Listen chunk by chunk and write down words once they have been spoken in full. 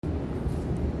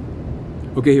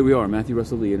Okay, here we are, Matthew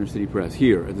Russell Lee, Inner City Press,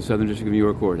 here at the Southern District of New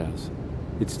York Courthouse.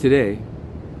 It's today,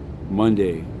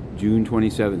 Monday, June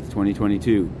 27th,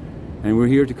 2022, and we're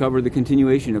here to cover the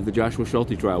continuation of the Joshua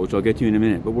Schulte trial, which I'll get to in a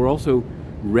minute, but we're also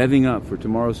revving up for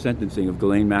tomorrow's sentencing of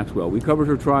Ghislaine Maxwell. We covered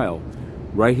her trial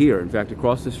right here, in fact,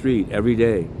 across the street, every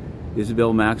day.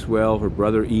 Isabel Maxwell, her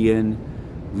brother Ian,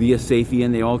 Leah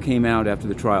Safian, they all came out after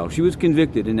the trial. She was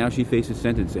convicted, and now she faces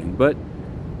sentencing, but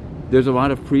there's a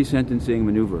lot of pre-sentencing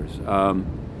maneuvers.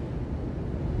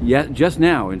 Just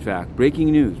now, in fact, breaking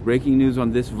news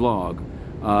on this vlog.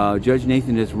 Judge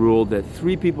Nathan has ruled that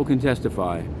 3 people can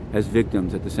testify as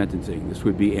victims at the sentencing. This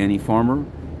would be Annie Farmer,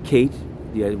 Kate,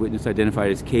 the witness identified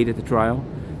as Kate at the trial,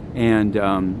 and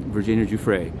Virginia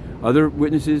Giuffre. Other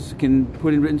witnesses can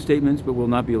put in written statements, but will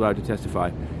not be allowed to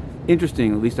testify.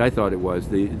 Interesting, at least I thought it was,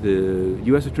 the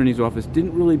U.S. Attorney's Office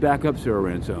didn't really back up Sarah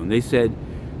Ransone. They said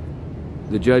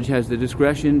the judge has the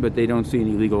discretion, but they don't see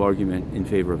any legal argument in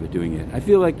favor of it doing it. I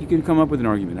feel like you can come up with an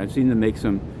argument. I've seen them make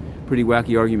some pretty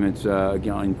wacky arguments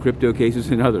in crypto cases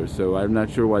and others, so I'm not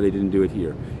sure why they didn't do it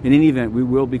here. In any event, we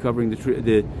will be covering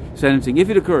the sentencing if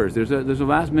it occurs. There's a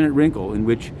last-minute wrinkle in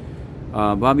which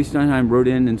Bobby Steinheim wrote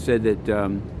in and said that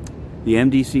the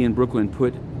MDC in Brooklyn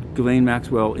put Ghislaine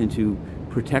Maxwell into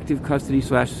protective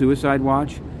custody/suicide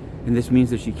watch, and this means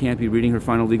that she can't be reading her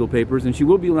final legal papers, and she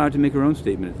will be allowed to make her own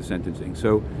statement at the sentencing.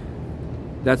 So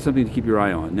that's something to keep your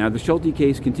eye on. Now, the Schulte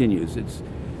case continues.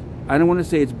 I don't want to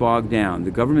say it's bogged down. The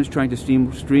government's trying to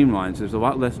streamline, so there's a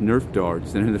lot less Nerf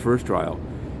darts than in the first trial.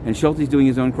 And Schulte's doing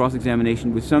his own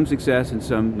cross-examination with some success and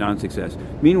some non-success.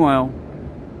 Meanwhile,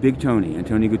 Big Tony,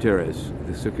 Antonio Guterres,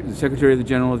 the Secretary of the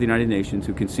General of the United Nations,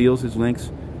 who conceals his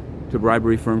links to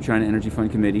bribery firm China Energy Fund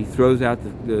Committee, throws out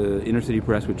the Inner City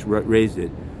Press, which raised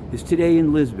it, is today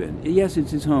in Lisbon. Yes,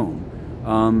 it's his home.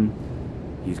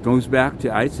 He goes back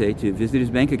to, I'd say, to visit his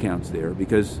bank accounts there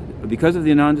because of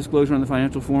the non-disclosure on the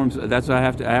financial forms. That's I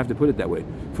have to put it that way.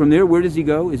 From there, where does he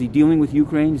go? Is he dealing with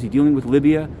Ukraine? Is he dealing with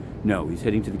Libya? No, he's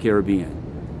heading to the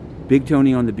Caribbean. Big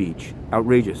Tony on the beach.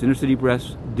 Outrageous. Inner City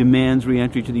Press demands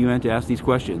re-entry to the UN to ask these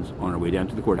questions on our way down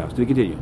to the courthouse. To continue.